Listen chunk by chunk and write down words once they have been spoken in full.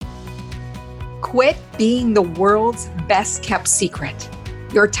Quit being the world's best kept secret.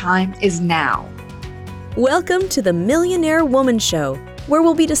 Your time is now. Welcome to the Millionaire Woman Show, where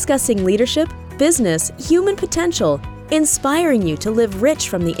we'll be discussing leadership, business, human potential, inspiring you to live rich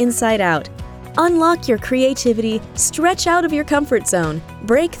from the inside out. Unlock your creativity, stretch out of your comfort zone,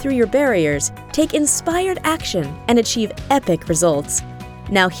 break through your barriers, take inspired action, and achieve epic results.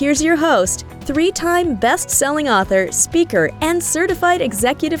 Now here's your host, three-time best-selling author, speaker, and certified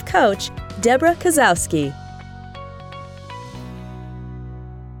executive coach, Deborah Kozowski.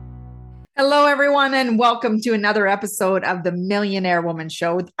 Hello, everyone, and welcome to another episode of the Millionaire Woman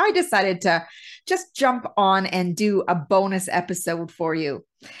Show. I decided to just jump on and do a bonus episode for you.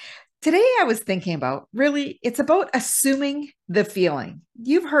 Today, I was thinking about, it's about assuming the feeling.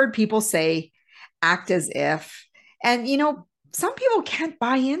 You've heard people say, act as if, and some people can't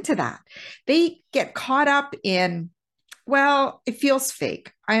buy into that. They get caught up in, well, it feels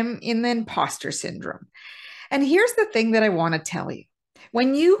fake. I'm in the imposter syndrome. And here's the thing that I want to tell you.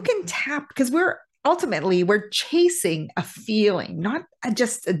 When you can tap, because we're chasing a feeling, not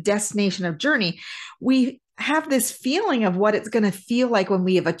just a destination of journey. We have this feeling of what it's going to feel like when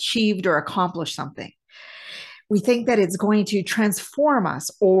we have achieved or accomplished something. We think that it's going to transform us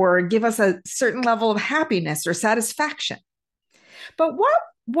or give us a certain level of happiness or satisfaction. But what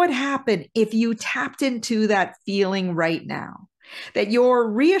would happen if you tapped into that feeling right now, that you're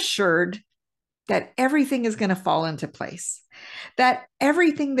reassured that everything is going to fall into place, that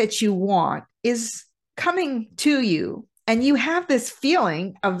everything that you want is coming to you, and you have this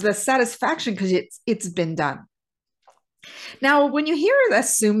feeling of the satisfaction because it's been done. Now, when you hear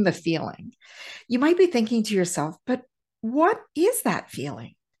assume the feeling, you might be thinking to yourself, but what is that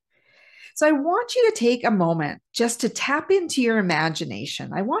feeling? So I want you to take a moment just to tap into your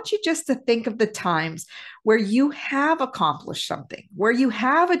imagination. I want you just to think of the times where you have accomplished something, where you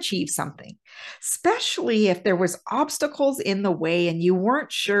have achieved something, especially if there was obstacles in the way and you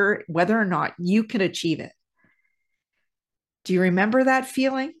weren't sure whether or not you could achieve it. Do you remember that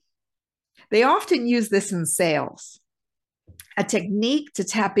feeling? They often use this in sales. A technique to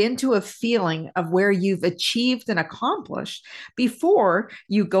tap into a feeling of where you've achieved and accomplished before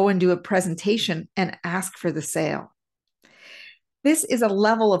you go and do a presentation and ask for the sale. This is a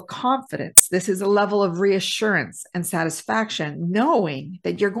level of confidence. This is a level of reassurance and satisfaction, knowing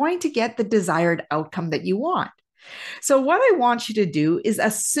that you're going to get the desired outcome that you want. So what I want you to do is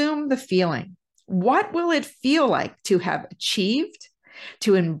assume the feeling. What will it feel like to have achieved,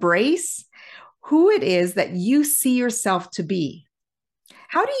 to embrace who it is that you see yourself to be?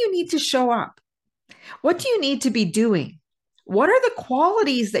 How do you need to show up? What do you need to be doing? What are the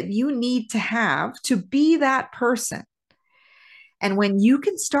qualities that you need to have to be that person? And when you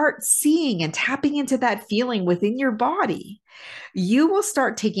can start seeing and tapping into that feeling within your body, you will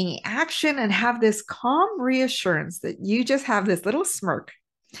start taking action and have this calm reassurance that you just have this little smirk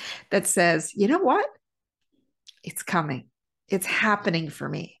that says, you know what? It's coming. It's happening for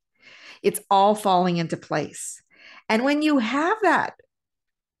me. It's all falling into place. And when you have that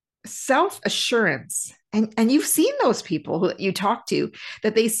self-assurance, and you've seen those people who you talk to,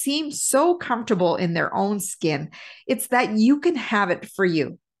 that they seem so comfortable in their own skin, it's that you can have it for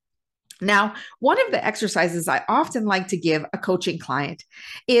you. Now, one of the exercises I often like to give a coaching client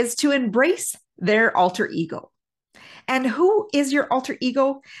is to embrace their alter ego. And who is your alter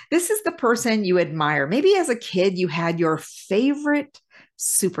ego? This is the person you admire. Maybe as a kid, you had your favorite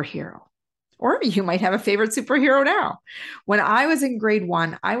superhero. Or you might have a favorite superhero now. When I was in grade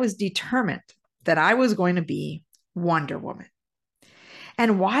 1, I was determined that I was going to be Wonder Woman.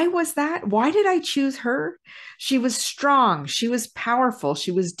 And why was that? Why did I choose her? She was strong. She was powerful. She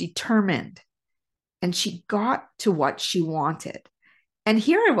was determined. And she got to what she wanted. And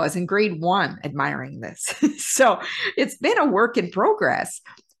here I was in grade 1 admiring this. So it's been a work in progress,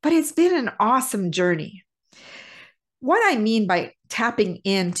 but it's been an awesome journey. What I mean by tapping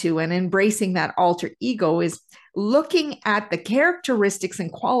into and embracing that alter ego is looking at the characteristics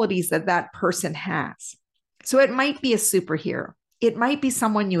and qualities that that person has. So it might be a superhero. It might be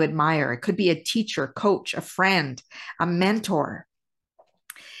someone you admire. It could be a teacher, coach, a friend, a mentor.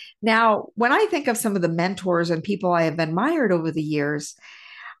 Now, when I think of some of the mentors and people I have admired over the years,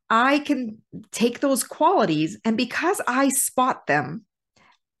 I can take those qualities, and because I spot them,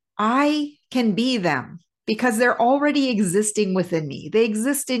 I can be them. Because they're already existing within me. They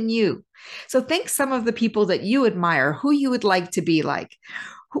exist in you. So think some of the people that you admire, who you would like to be like.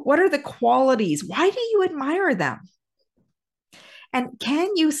 What are the qualities? Why do you admire them? And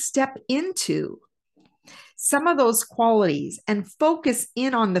can you step into some of those qualities and focus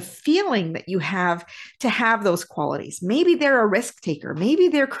in on the feeling that you have to have those qualities. Maybe they're a risk taker. Maybe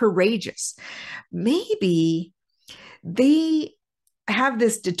they're courageous. Maybe they have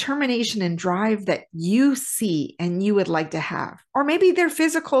this determination and drive that you see and you would like to have. Or maybe their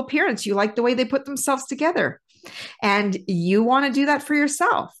physical appearance, you like the way they put themselves together and you want to do that for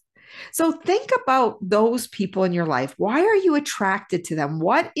yourself. So think about those people in your life. Why are you attracted to them?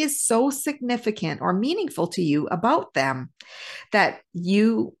 What is so significant or meaningful to you about them that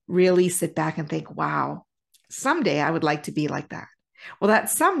you really sit back and think, wow, someday I would like to be like that? Well, that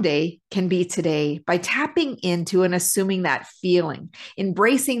someday can be today by tapping into and assuming that feeling,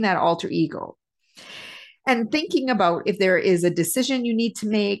 embracing that alter ego, and thinking about if there is a decision you need to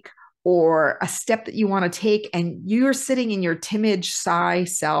make or a step that you want to take, and you're sitting in your timid, shy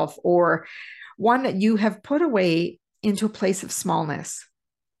self, or one that you have put away into a place of smallness.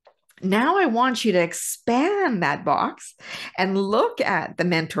 Now I want you to expand that box and look at the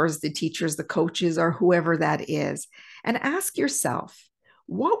mentors, the teachers, the coaches, or whoever that is, and ask yourself,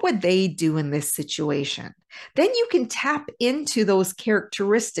 what would they do in this situation? Then you can tap into those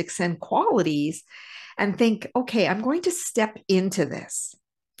characteristics and qualities and think, okay, I'm going to step into this.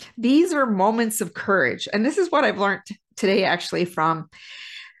 These are moments of courage. And this is what I've learned today, actually, from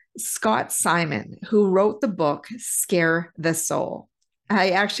Scott Simon, who wrote the book, Scare the Soul. I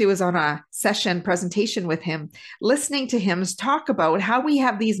actually was on a session presentation with him, listening to him talk about how we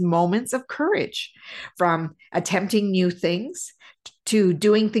have these moments of courage, from attempting new things to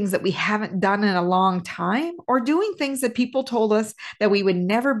doing things that we haven't done in a long time, or doing things that people told us that we would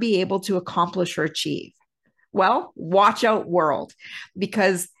never be able to accomplish or achieve. Well, watch out, world,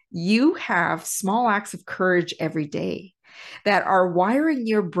 because you have small acts of courage every day that are wiring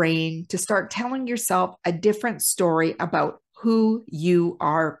your brain to start telling yourself a different story about who you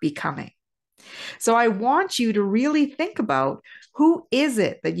are becoming. So I want you to really think about, who is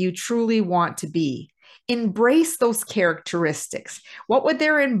it that you truly want to be? Embrace those characteristics. What would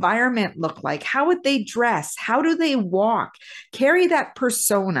their environment look like? How would they dress? How do they walk? Carry that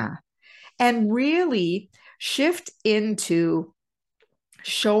persona and really shift into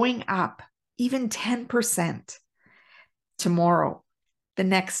showing up even 10% tomorrow, the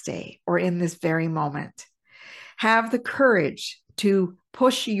next day, or in this very moment. Have the courage to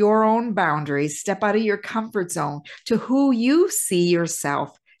push your own boundaries, step out of your comfort zone to who you see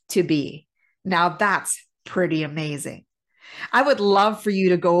yourself to be. Now that's pretty amazing. I would love for you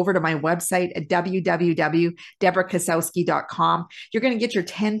to go over to my website at www.deborahkosowski.com. You're going to get your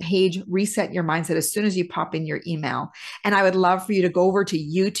 10-page Reset Your Mindset as soon as you pop in your email. And I would love for you to go over to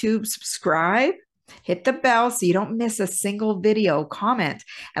YouTube, subscribe, hit the bell so you don't miss a single video, comment,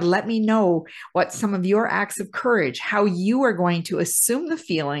 and let me know what some of your acts of courage, how you are going to assume the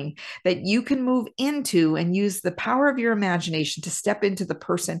feeling that you can move into and use the power of your imagination to step into the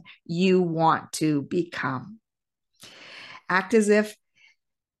person you want to become. Act as if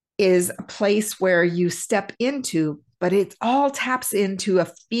is a place where you step into, but it all taps into a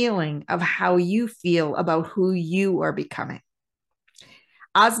feeling of how you feel about who you are becoming.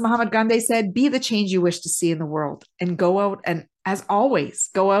 As Mahatma Gandhi said, be the change you wish to see in the world, and go out and, as always,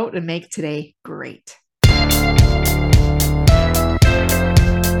 go out and make today great.